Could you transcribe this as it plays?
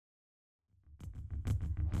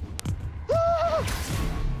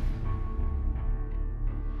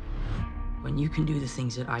when you can do the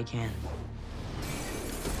things that I can.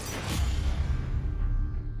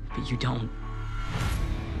 But you don't.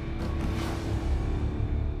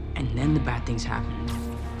 And then the bad things happen.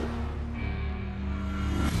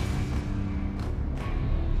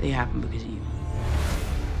 They happen because of you.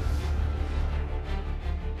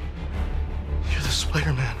 You're the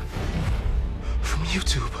Spider-Man from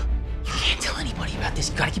YouTube. You can't tell anybody about this.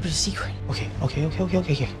 You gotta keep it a secret. Okay.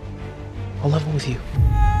 I'll level with you.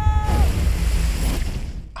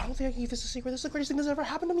 I don't think I can keep this a secret. This is the greatest thing that's ever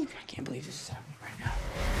happened to me. I can't believe this is happening right now.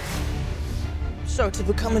 So, to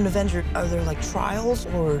become an Avenger, are there like trials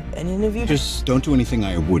or an interview? Just don't do anything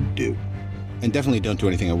I would do. And definitely don't do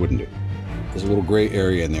anything I wouldn't do. There's a little gray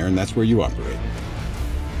area in there, and that's where you operate.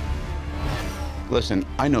 Listen,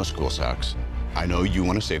 I know school sucks. I know you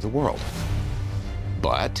want to save the world.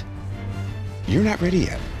 But you're not ready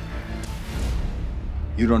yet.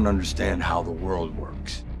 You don't understand how the world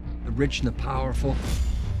works. The rich and the powerful,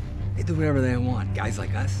 they do whatever they want. Guys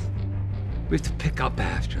like us, we have to pick up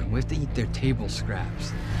after them. We have to eat their table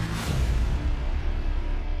scraps.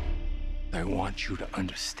 I want you to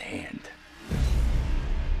understand.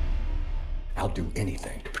 I'll do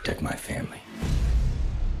anything to protect my family.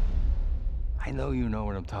 I know you know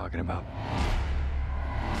what I'm talking about.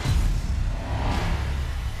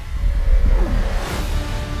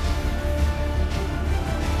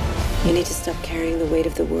 You need to stop carrying the weight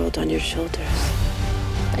of the world on your shoulders.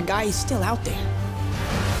 That guy is still out there.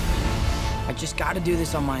 I just gotta do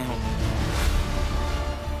this on my own.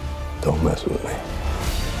 Don't mess with me.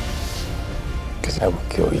 Because I will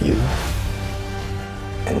kill you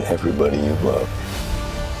and everybody you love.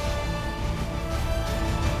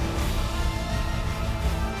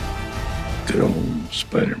 Good old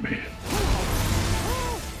Spider-Man.